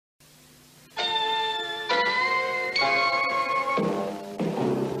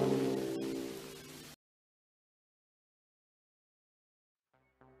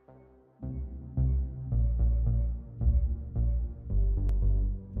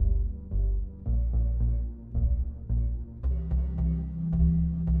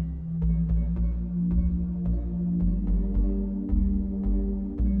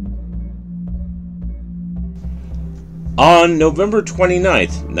On November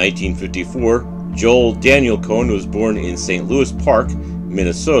 29th, 1954, Joel Daniel Coen was born in St. Louis Park,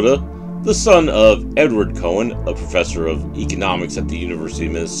 Minnesota, the son of Edward Coen, a professor of economics at the University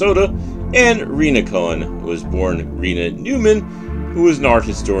of Minnesota, and Rena Coen, who was born Rena Newman, who was an art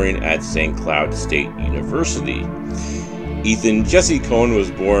historian at St. Cloud State University. Ethan Jesse Coen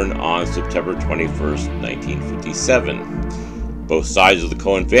was born on September 21st, 1957. Both sides of the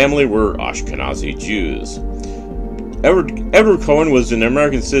Coen family were Ashkenazi Jews. Edward Coen was an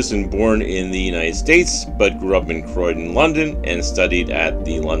American citizen born in the United States, but grew up in Croydon, London, and studied at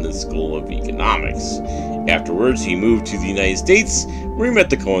the London School of Economics. Afterwards, he moved to the United States, where he met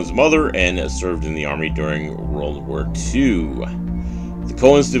the Coens' mother and served in the Army during World War II. The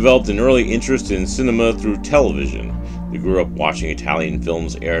Coens developed an early interest in cinema through television. They grew up watching Italian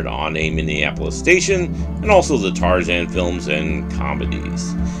films aired on a Minneapolis station, and also the Tarzan films and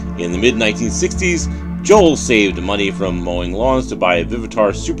comedies. In the mid-1960s, Joel saved money from mowing lawns to buy a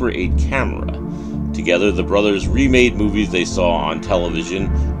Vivitar Super 8 camera. Together, the brothers remade movies they saw on television,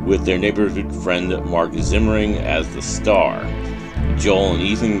 with their neighborhood friend Mark Zimmering as the star. Joel and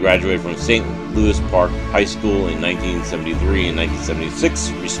Ethan graduated from St. Louis Park High School in 1973 and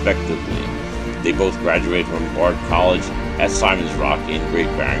 1976, respectively. They both graduated from Bard College at Simon's Rock in Great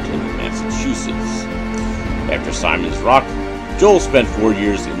Barrington, Massachusetts. After Simon's Rock, Joel spent 4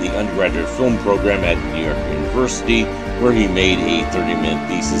 years in the undergraduate film program at New York University, where he made a 30-minute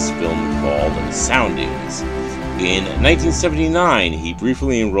thesis film called Soundings. In 1979, he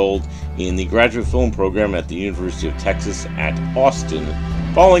briefly enrolled in the graduate film program at the University of Texas at Austin,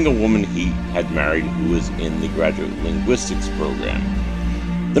 following a woman he had married who was in the graduate linguistics program.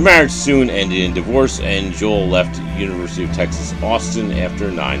 The marriage soon ended in divorce, and Joel left University of Texas Austin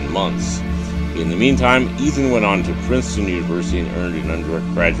after 9 months. In the meantime, Ethan went on to Princeton University and earned an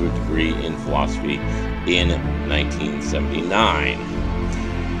undergraduate degree in philosophy in 1979.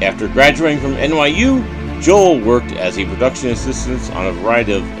 After graduating from NYU, Joel worked as a production assistant on a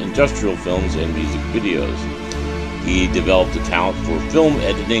variety of industrial films and music videos. He developed a talent for film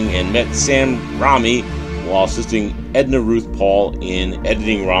editing and met Sam Raimi while assisting Edna Ruth Paul in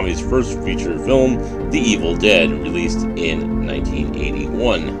editing Raimi's first feature film, The Evil Dead, released in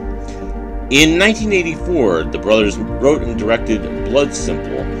 1981. In 1984, the brothers wrote and directed Blood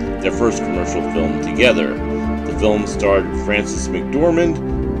Simple, their first commercial film together. The film starred Frances McDormand,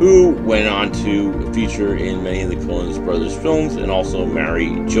 who went on to feature in many of the Coen brothers' films and also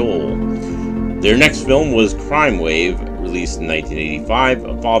marry Joel. Their next film was Crime Wave, released in 1985,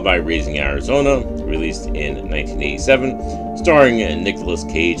 followed by Raising Arizona, released in 1987, starring Nicolas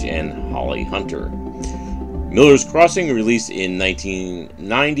Cage and Holly Hunter. Miller's Crossing, released in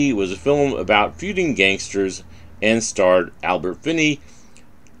 1990, was a film about feuding gangsters and starred Albert Finney,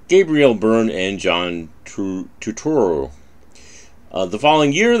 Gabriel Byrne, and John Turturro. The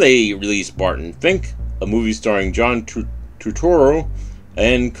following year, they released Barton Fink, a movie starring John Turturro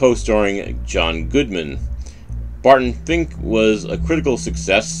and co-starring John Goodman. Barton Fink was a critical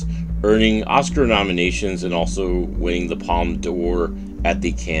success, earning Oscar nominations and also winning the Palme d'Or at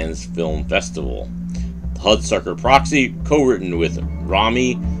the Cannes Film Festival. Hudsucker Proxy, co-written with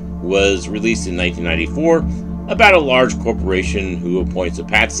Raimi, was released in 1994, about a large corporation who appoints a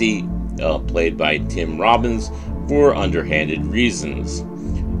patsy, played by Tim Robbins, for underhanded reasons.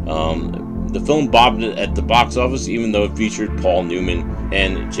 The film bombed at the box office, even though it featured Paul Newman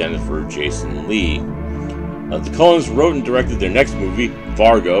and Jennifer Jason Leigh. The Coens wrote and directed their next movie,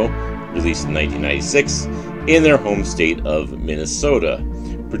 Fargo, released in 1996, in their home state of Minnesota.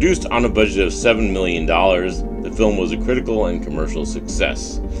 Produced on a budget of $7 million, the film was a critical and commercial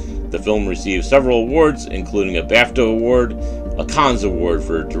success. The film received several awards, including a BAFTA award, a Cannes Award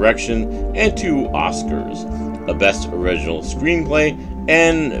for direction, and 2 Oscars, a Best Original Screenplay,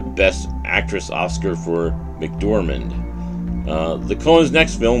 and Best Actress Oscar for McDormand. The Coens'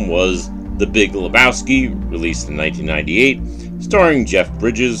 next film was The Big Lebowski, released in 1998, starring Jeff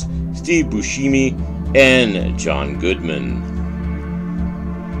Bridges, Steve Buscemi, and John Goodman.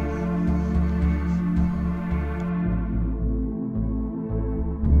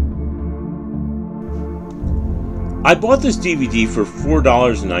 I bought this DVD for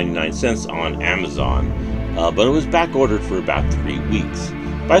 $4.99 on Amazon, but it was back ordered for about 3 weeks.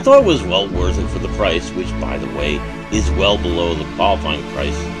 But I thought it was well worth it for the price, which, by the way, is well below the qualifying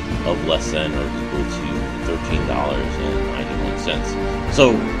price of less than or equal to $13.91.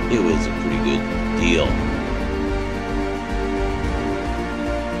 So it was a pretty good deal.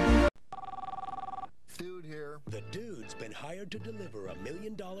 Dude here. The dude's been hired to deliver $1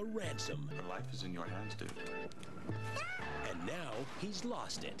 million ransom. Your life is in your hands, dude. And now he's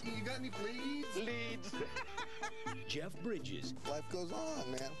lost it. You got any leads? Leads. Jeff Bridges. Life goes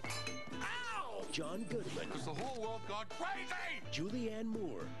on, man. Ow! John Goodman. Because the whole world gone crazy! Julianne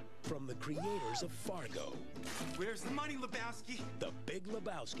Moore, from the creators of Fargo. Where's the money, Lebowski? The Big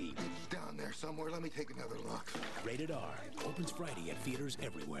Lebowski. It's down there somewhere. Let me take another look. Rated R. Opens Friday at theaters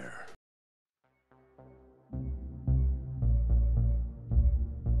everywhere.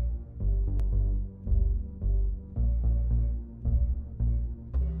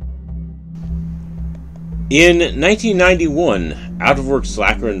 In 1991, out-of-work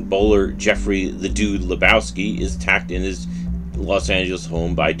slacker and bowler Jeffrey "The Dude" Lebowski is attacked in his Los Angeles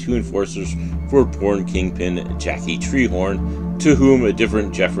home by two enforcers for porn kingpin Jackie Treehorn, to whom a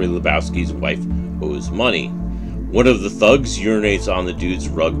different Jeffrey Lebowski's wife owes money. One of the thugs urinates on the dude's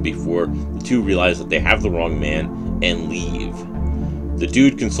rug before the two realize that they have the wrong man and leave. The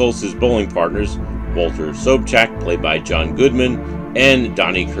dude consults his bowling partners, Walter Sobchak, played by John Goodman, and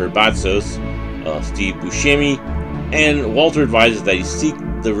Donnie Kurbatsos, Steve Buscemi, and Walter advises that he seek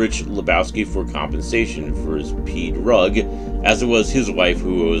the rich Lebowski for compensation for his peed rug, as it was his wife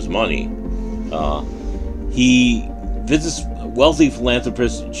who owes money. He visits wealthy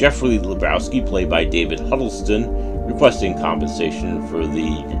philanthropist Jeffrey Lebowski, played by David Huddleston, requesting compensation for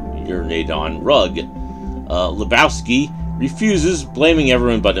the urinate-on rug. Lebowski refuses, blaming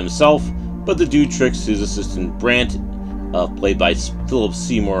everyone but himself, but the dude tricks his assistant Brant, played by Philip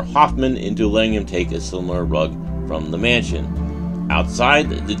Seymour Hoffman, into letting him take a similar rug from the mansion. Outside,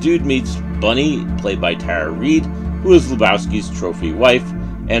 the dude meets Bunny, played by Tara Reid, who is Lebowski's trophy wife,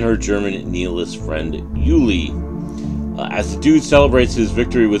 and her German nihilist friend Yuli. As the dude celebrates his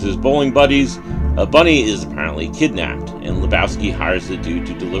victory with his bowling buddies, Bunny is apparently kidnapped, and Lebowski hires the dude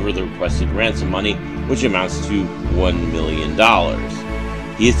to deliver the requested ransom money, which amounts to $1 million.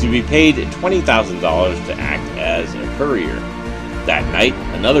 He is to be paid $20,000 to act as a courier. That night,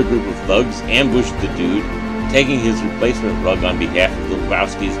 another group of thugs ambush the dude, taking his replacement rug on behalf of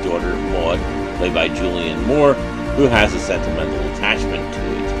Lebowski's daughter, Maud, played by Julianne Moore, who has a sentimental attachment to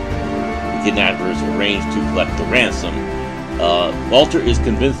it. The kidnappers arrange to collect the ransom. Walter is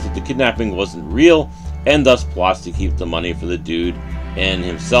convinced that the kidnapping wasn't real, and thus plots to keep the money for the dude and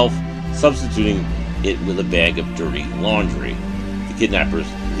himself, substituting it with a bag of dirty laundry. The kidnappers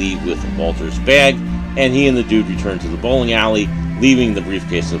leave with Walter's bag, and he and the dude return to the bowling alley, leaving the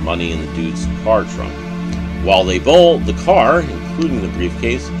briefcase of money in the dude's car trunk. While they bowl, the car, including the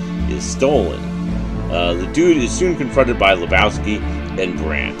briefcase, is stolen. The dude is soon confronted by Lebowski and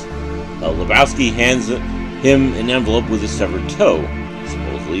Brandt. Lebowski hands him an envelope with a severed toe,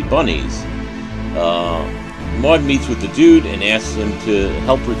 supposedly Bunny's. Maud meets with the dude and asks him to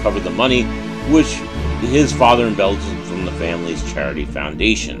help recover the money, which his father embellishes from the family's charity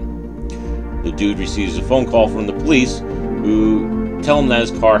foundation. The dude receives a phone call from the police, who tell him that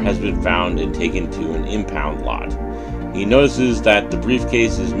his car has been found and taken to an impound lot. He notices that the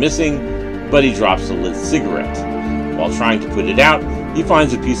briefcase is missing, but he drops a lit cigarette. While trying to put it out, he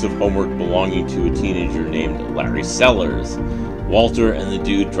finds a piece of homework belonging to a teenager named Larry Sellers. Walter and the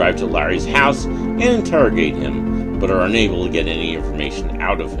dude drive to Larry's house and interrogate him, but are unable to get any information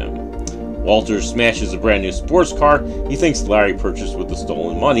out of him. Walter smashes a brand new sports car he thinks Larry purchased with the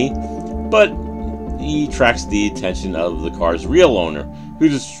stolen money, but he attracts the attention of the car's real owner, who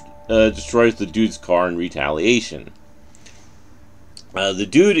destroys the dude's car in retaliation. The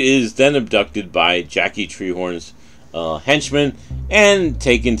dude is then abducted by Jackie Treehorn's henchman and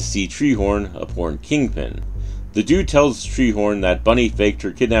taken to see Treehorn, a porn kingpin. The dude tells Treehorn that Bunny faked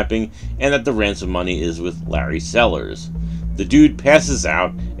her kidnapping and that the ransom money is with Larry Sellers. The dude passes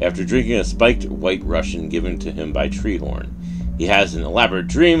out after drinking a spiked white Russian given to him by Treehorn. He has an elaborate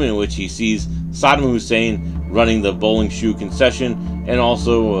dream in which he sees Saddam Hussein running the bowling shoe concession, and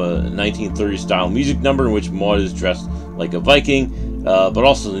also a 1930s style music number in which Maud is dressed like a Viking, but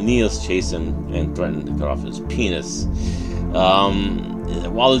also the nihilists chase him and threaten to cut off his penis.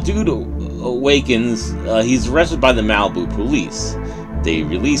 While the dude awakens, he's arrested by the Malibu police. They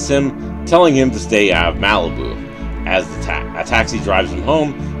release him, telling him to stay out of Malibu. As a taxi drives him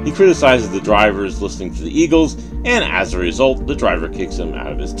home, he criticizes the drivers listening to the Eagles, and as a result, the driver kicks him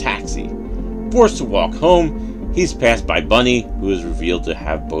out of his taxi. Forced to walk home, he's passed by Bunny, who is revealed to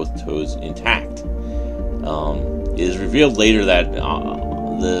have both toes intact. It is revealed later that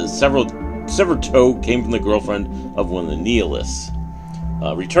the severed toe came from the girlfriend of one of the nihilists.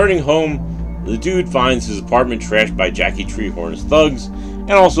 Returning home, the dude finds his apartment trashed by Jackie Treehorn's thugs,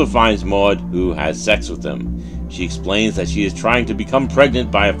 and also finds Maud, who has sex with him. She explains that she is trying to become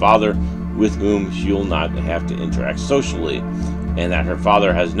pregnant by a father with whom she will not have to interact socially, and that her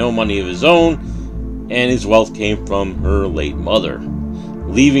father has no money of his own, and his wealth came from her late mother.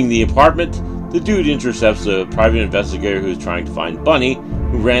 Leaving the apartment, the dude intercepts a private investigator who is trying to find Bunny,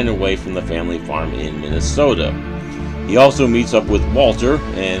 who ran away from the family farm in Minnesota. He also meets up with Walter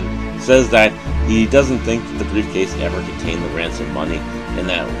and says that he doesn't think that the briefcase ever contained the ransom money and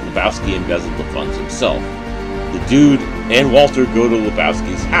that Lebowski embezzled the funds himself. The dude and Walter go to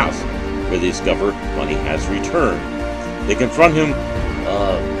Lebowski's house, where they discover Bunny has returned. They confront him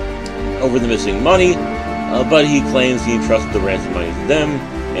over the missing money, but he claims he entrusted the ransom money to them,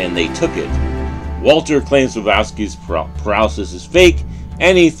 and they took it. Walter claims Lebowski's paralysis is fake,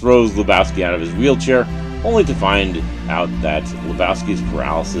 and he throws Lebowski out of his wheelchair, only to find out that Lebowski's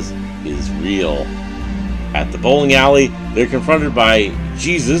paralysis is real. At the bowling alley, they're confronted by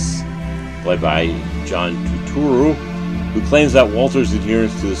Jesus, played by John Turturro, who claims that Walter's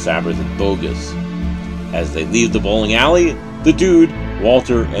adherence to the Sabbath is bogus. As they leave the bowling alley, the dude,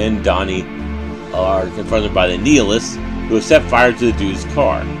 Walter, and Donnie are confronted by the nihilists, who have set fire to the dude's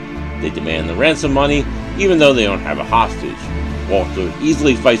car. They demand the ransom money, even though they don't have a hostage. Walter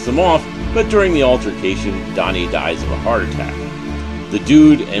easily fights them off, but during the altercation, Donnie dies of a heart attack. The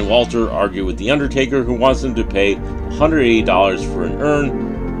dude and Walter argue with the Undertaker, who wants them to pay $180 for an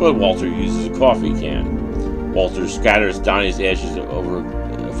urn, but Walter uses a coffee can. Walter scatters Donnie's ashes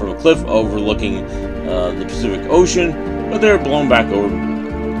from a cliff overlooking the Pacific Ocean, but they're blown back over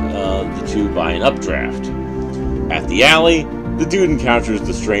the two by an updraft. At the alley, the dude encounters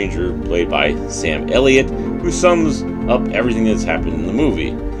the stranger, played by Sam Elliott, who sums up everything that's happened in the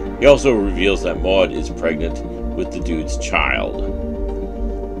movie. He also reveals that Maud is pregnant with the dude's child.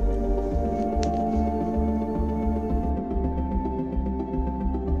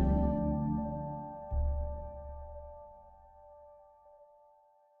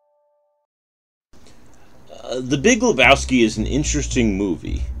 The Big Lebowski is an interesting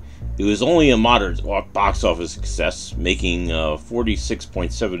movie. It was only a moderate box office success, making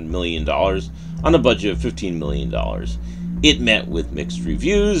 $46.7 million on a budget of $15 million. It met with mixed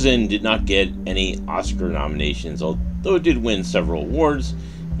reviews and did not get any Oscar nominations, although it did win several awards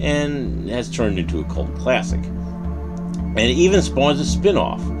and has turned into a cult classic. And it even spawns a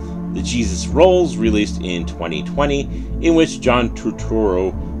spin-off, The Jesus Rolls, released in 2020, in which John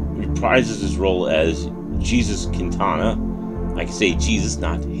Turturro reprises his role as Jesus Quintana. I can say Jesus,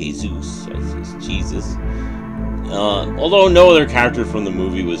 not Jesus. It's Jesus. Although no other character from the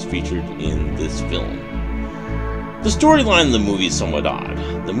movie was featured in this film. The storyline of the movie is somewhat odd.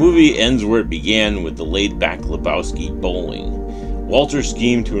 The movie ends where it began, with the laid-back Lebowski bowling. Walter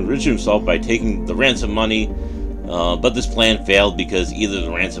schemed to enrich himself by taking the ransom money, but this plan failed because either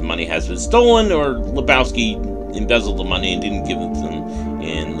the ransom money has been stolen or Lebowski embezzled the money and didn't give it to them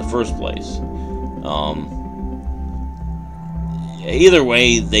in the first place. Either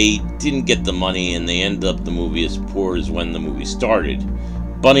way, they didn't get the money, and they end up the movie as poor as when the movie started.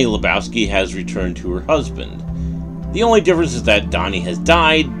 Bunny Lebowski has returned to her husband. The only difference is that Donnie has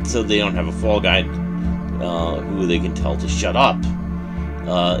died, so they don't have a fall guy who they can tell to shut up.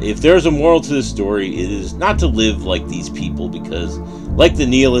 If there's a moral to this story, it is not to live like these people, because, like the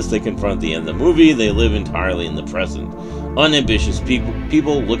nihilists they confront at the end of the movie, they live entirely in the present. Unambitious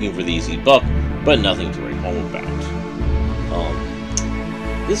people looking for the easy buck, but nothing to write home about.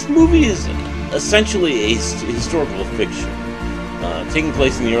 This movie is essentially a historical fiction, taking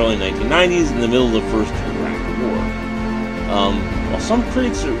place in the early 1990s in the middle of the First Iraq War. While some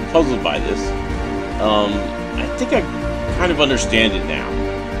critics are puzzled by this, I think I kind of understand it now.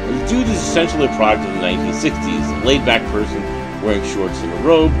 The dude is essentially a product of the 1960s, a laid-back person wearing shorts and a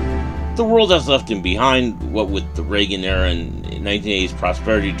robe. The world has left him behind, what with the Reagan era and 1980s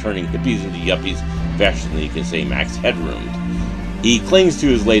prosperity turning hippies into yuppies faster than you can say Max Headroom. He clings to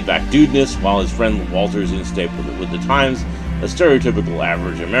his laid-back dudeness, while his friend Walter is in step with the times, a stereotypical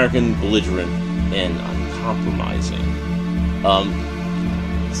average American, belligerent, and uncompromising.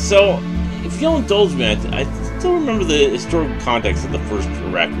 So, if you'll indulge me, I still remember the historical context of the First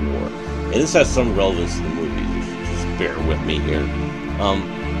Iraq War, and this has some relevance to the movie, just bear with me here.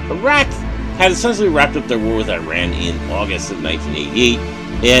 Iraq had essentially wrapped up their war with Iran in August of 1988,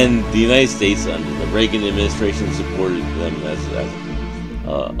 and the United States, under the Reagan administration, supported them as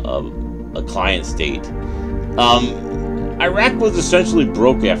a client state. Iraq was essentially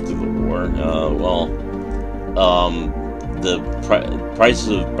broke after the war. The prices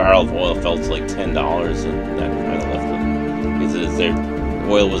of a barrel of oil fell to like $10, and that kind of left them, because their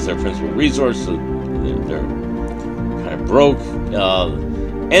oil was their principal resource, so they're kind of broke.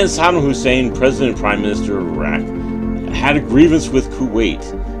 And Saddam Hussein, President and Prime Minister of Iraq, had a grievance with Kuwait,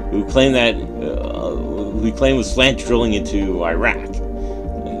 who claimed was slant drilling into Iraq.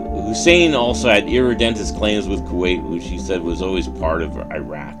 Hussein also had irredentist claims with Kuwait, which he said was always part of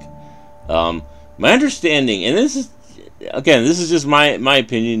Iraq. My understanding, and this is just my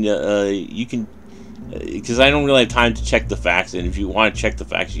opinion. You can, because I don't really have time to check the facts, and if you want to check the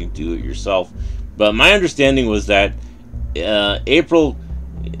facts, you can do it yourself. But my understanding was that April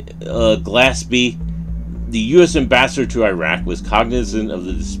Glaspie, the U.S. ambassador to Iraq, was cognizant of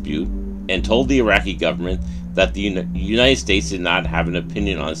the dispute and told the Iraqi government that the United States did not have an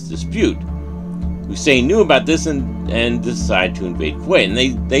opinion on this dispute. Hussein knew about this and decided to invade Kuwait, and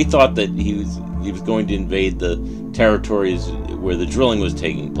they thought that he was going to invade the territories where the drilling was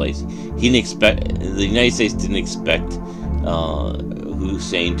taking place. The United States didn't expect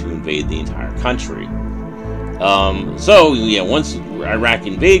Hussein to invade the entire country. Once Iraq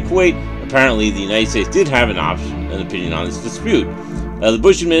invaded Kuwait, apparently the United States did have an opinion on this dispute. The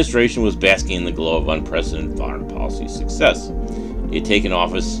Bush administration was basking in the glow of unprecedented foreign policy success. It had taken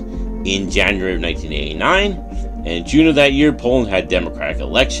office in January of 1989, and in June of that year, Poland had democratic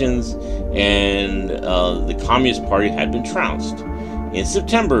elections, and the Communist Party had been trounced. In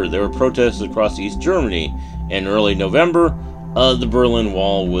September, there were protests across East Germany, and early November, the Berlin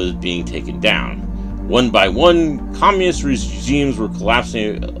Wall was being taken down. One by one, communist regimes were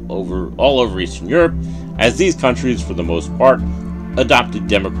collapsing all over Eastern Europe, as these countries, for the most part, adopted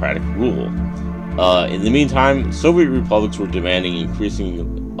democratic rule. In the meantime, Soviet republics were demanding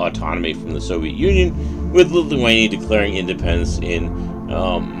increasing autonomy from the Soviet Union, with Lithuania declaring independence in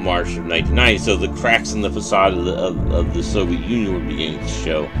March of 1990. So the cracks in the facade of the Soviet Union were beginning to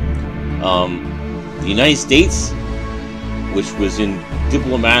show. The United States, which was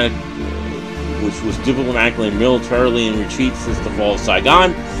diplomatically and militarily in retreat since the fall of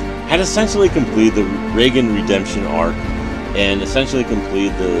Saigon, had essentially completed the Reagan redemption arc, and essentially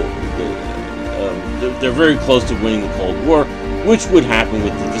completed they're very close to winning the Cold War, which would happen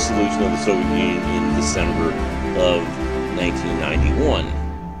with the dissolution of the Soviet Union in December of 1991.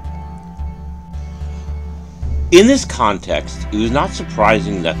 In this context, it was not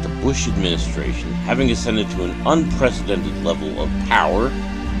surprising that the Bush administration, having ascended to an unprecedented level of power,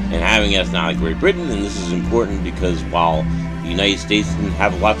 and having as not Great Britain, and this is important because while the United States didn't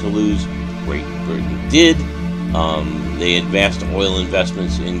have a lot to lose, Great Britain did. They had vast oil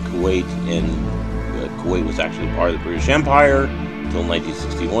investments in Kuwait, and Kuwait was actually part of the British Empire until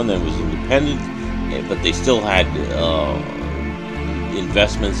 1961, then it was independent, but they still had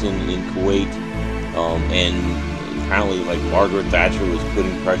investments in Kuwait, and apparently like Margaret Thatcher was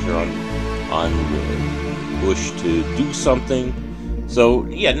putting pressure on Bush to do something. So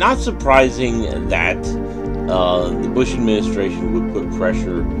yeah, not surprising that the Bush administration would put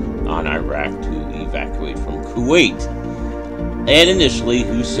pressure on Iraq to evacuate from Kuwait. And initially,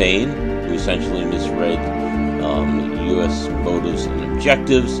 Hussein, who essentially misread U.S. motives and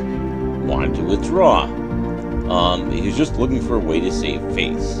objectives, wanted to withdraw. He was just looking for a way to save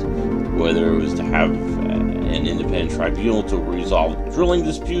face, whether it was to have an independent tribunal to resolve drilling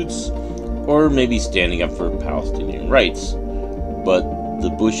disputes, or maybe standing up for Palestinian rights. But the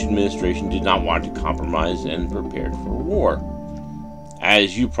Bush administration did not want to compromise and prepared for war.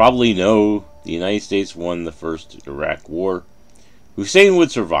 As you probably know, the United States won the first Iraq War. Hussein would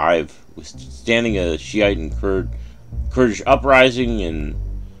survive, withstanding a Shiite and Kurdish uprising and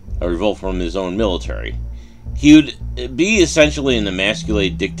a revolt from his own military. He would be essentially an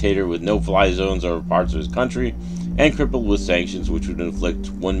emasculated dictator with no-fly zones over parts of his country, and crippled with sanctions which would inflict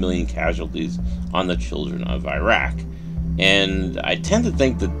 1 million casualties on the children of Iraq. And I tend to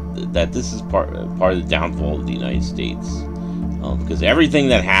think that this is part of the downfall of the United States, because everything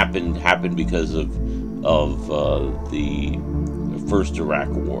that happened because of the first Iraq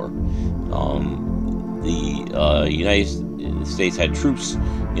War. The United States had troops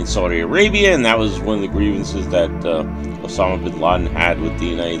in Saudi Arabia, and that was one of the grievances that Osama bin Laden had with the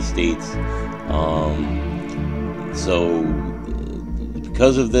United States. So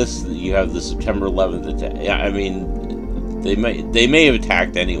because of this, you have the September 11th attack. Yeah, I mean, they may have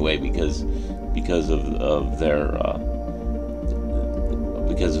attacked anyway because of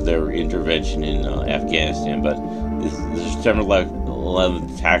their intervention in Afghanistan. But the September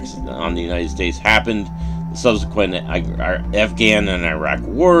 11th attacks on the United States happened. The subsequent Afghan and Iraq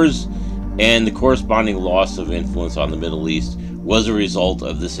wars and the corresponding loss of influence on the Middle East was a result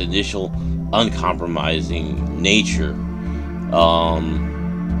of this initial uncompromising nature.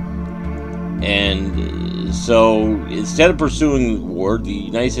 And so instead of pursuing the war, the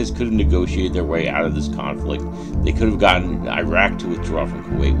United States could have negotiated their way out of this conflict. They could have gotten Iraq to withdraw from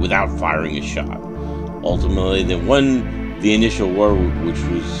Kuwait without firing a shot. Ultimately, they won the initial war, which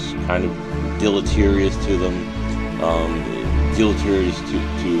was kind of deleterious to them, deleterious to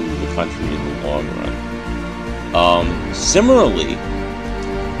the country in the long run. Similarly,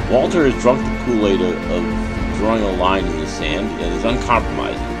 Walter has drunk the Kool-Aid of drawing a line in the sand and is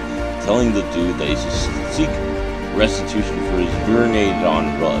uncompromising, telling the dude that he should seek restitution for his urinated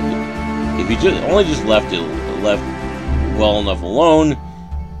on rug. If he only just left well enough alone,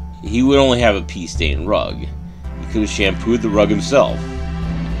 he would only have a pee-stained rug. He could have shampooed the rug himself.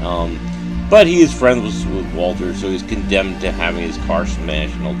 But he is friends with Walter, so he's condemned to having his car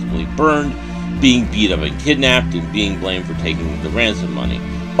smashed and ultimately burned, being beat up and kidnapped, and being blamed for taking the ransom money.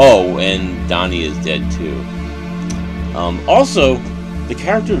 Oh, and Donnie is dead too. Also, the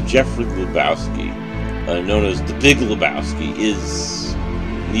character of Jeffrey Lebowski, known as The Big Lebowski, is,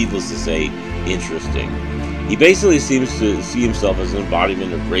 needless to say, interesting. He basically seems to see himself as an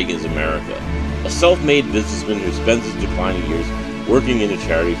embodiment of Reagan's America, a self-made businessman who spends his declining years working in a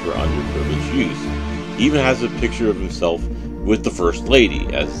charity for underprivileged youth. He even has a picture of himself with the First Lady.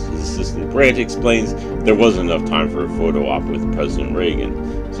 As his assistant Brandt explains, there wasn't enough time for a photo op with President Reagan.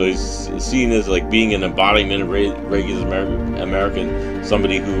 So he's seen as like being an embodiment of Reagan's American,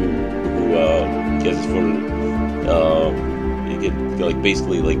 somebody who gets his photo, he can like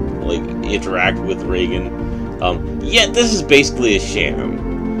basically like interact with Reagan. Yet this is basically a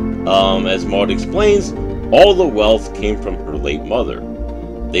sham. As Maud explains, all the wealth came from her late mother.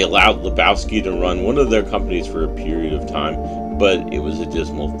 They allowed Lebowski to run one of their companies for a period of time, but it was a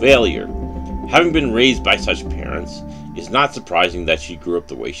dismal failure. Having been raised by such parents, it's not surprising that she grew up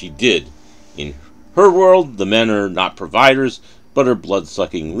the way she did. In her world, the men are not providers, but are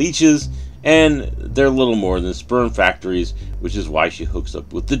blood-sucking leeches, and they're little more than sperm factories, which is why she hooks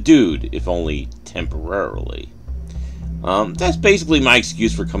up with the dude, if only temporarily. That's basically my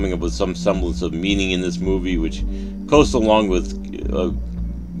excuse for coming up with some semblance of meaning in this movie, which coasts along with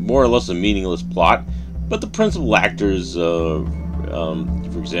more or less a meaningless plot, but the principal actors, for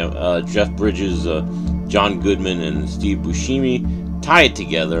example, Jeff Bridges, John Goodman, and Steve Buscemi, tie it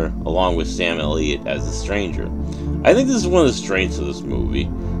together, along with Sam Elliott as the stranger. I think this is one of the strengths of this movie,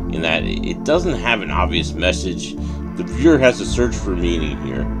 in that it doesn't have an obvious message. The viewer has to search for meaning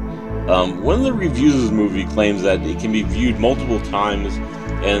here. One of the reviews of this movie claims that it can be viewed multiple times,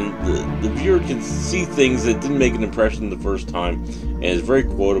 and the viewer can see things that didn't make an impression the first time, and it's very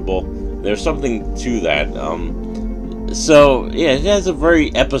quotable. There's something to that. So, yeah, it has a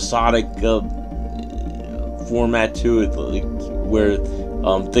very episodic format to it, like, where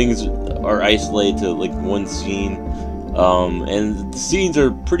things are isolated to like one scene, and the scenes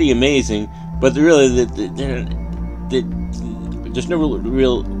are pretty amazing, but really there's no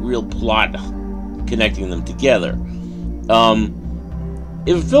real plot connecting them together.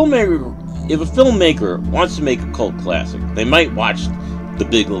 If a filmmaker wants to make a cult classic, they might watch The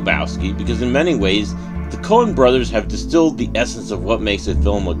Big Lebowski, because in many ways the Coen brothers have distilled the essence of what makes a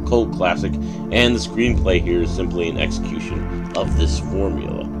film a cult classic, and the screenplay here is simply an execution of this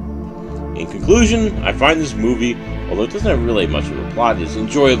formula. In conclusion, I find this movie, although it doesn't have really much of a plot, is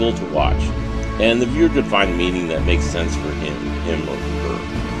enjoyable to watch, and the viewer could find meaning that makes sense for him or her.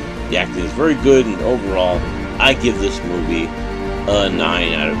 The acting is very good, and overall, I give this movie a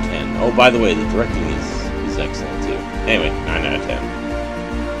 9 out of 10. Oh, by the way, the directing is excellent too. Anyway, 9 out of 10.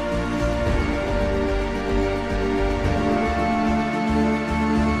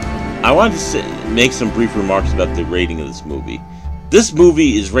 I wanted to make some brief remarks about the rating of this movie. This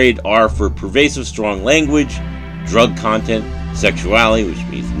movie is rated R for pervasive strong language, drug content, sexuality, which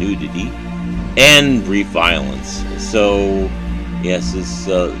means nudity, and brief violence. So, yes, it's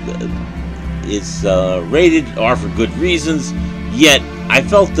rated R for good reasons. Yet, I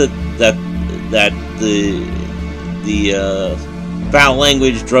felt that the foul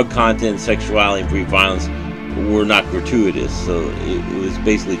language, drug content, sexuality, and brief violence were not gratuitous, so it was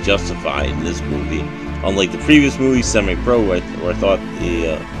basically justified in this movie. Unlike the previous movie, Semi-Pro, where I thought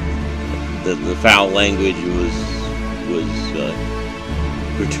the foul language was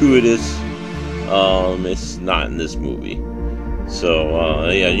gratuitous, it's not in this movie. So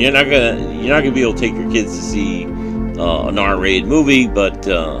yeah, you're not gonna be able to take your kids to see an R-rated movie, but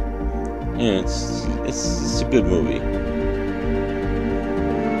yeah, it's a good movie.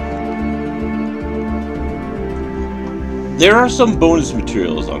 There are some bonus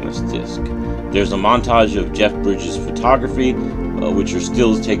materials on this disc. There's a montage of Jeff Bridges' photography, which are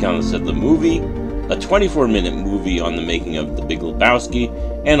stills taken on the set of the movie, a 24-minute movie on the making of The Big Lebowski,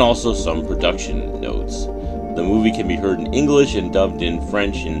 and also some production notes. The movie can be heard in English and dubbed in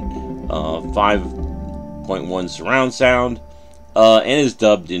French in 5.1 surround sound, and is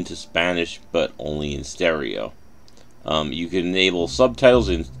dubbed into Spanish, but only in stereo. You can enable subtitles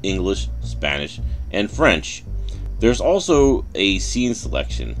in English, Spanish, and French. There's also a scene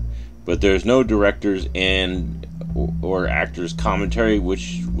selection, but there's no director's or actor's commentary,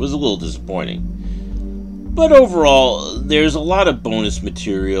 which was a little disappointing. But overall, there's a lot of bonus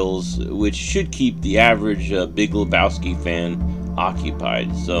materials, which should keep the average Big Lebowski fan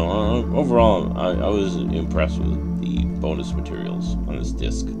occupied. So overall, I was impressed with the bonus materials on this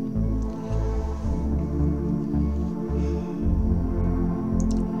disc.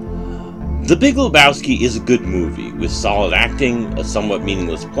 The Big Lebowski is a good movie, with solid acting, a somewhat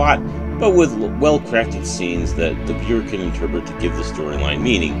meaningless plot, but with well-crafted scenes that the viewer can interpret to give the storyline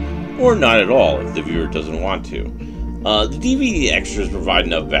meaning, or not at all if the viewer doesn't want to. The DVD extras provide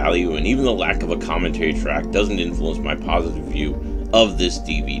enough value, and even the lack of a commentary track doesn't influence my positive view of this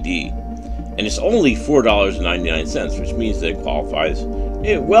DVD. And it's only $4.99, which means that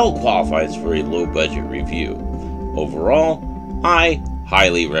it well qualifies for a low-budget review. Overall, I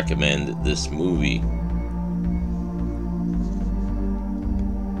highly recommend this movie.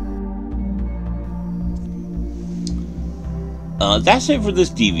 That's it for this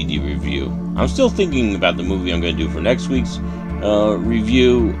DVD review. I'm still thinking about the movie I'm going to do for next week's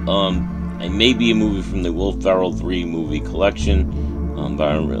review. It may be a movie from the Will Ferrell 3 movie collection, but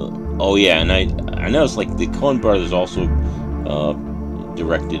I don't really... Oh yeah, and I noticed like the Coen brothers also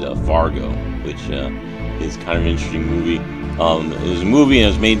directed Fargo, which is kind of an interesting movie. It was a movie and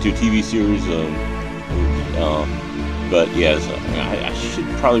it was made into a TV series. But yeah, I should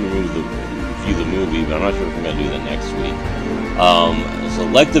probably review the movie, but I'm not sure if I'm going to do that next week. So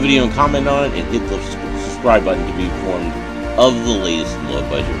like the video and comment on it, and hit the subscribe button to be informed of the latest low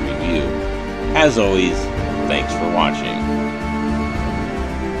budget review. As always, thanks for watching.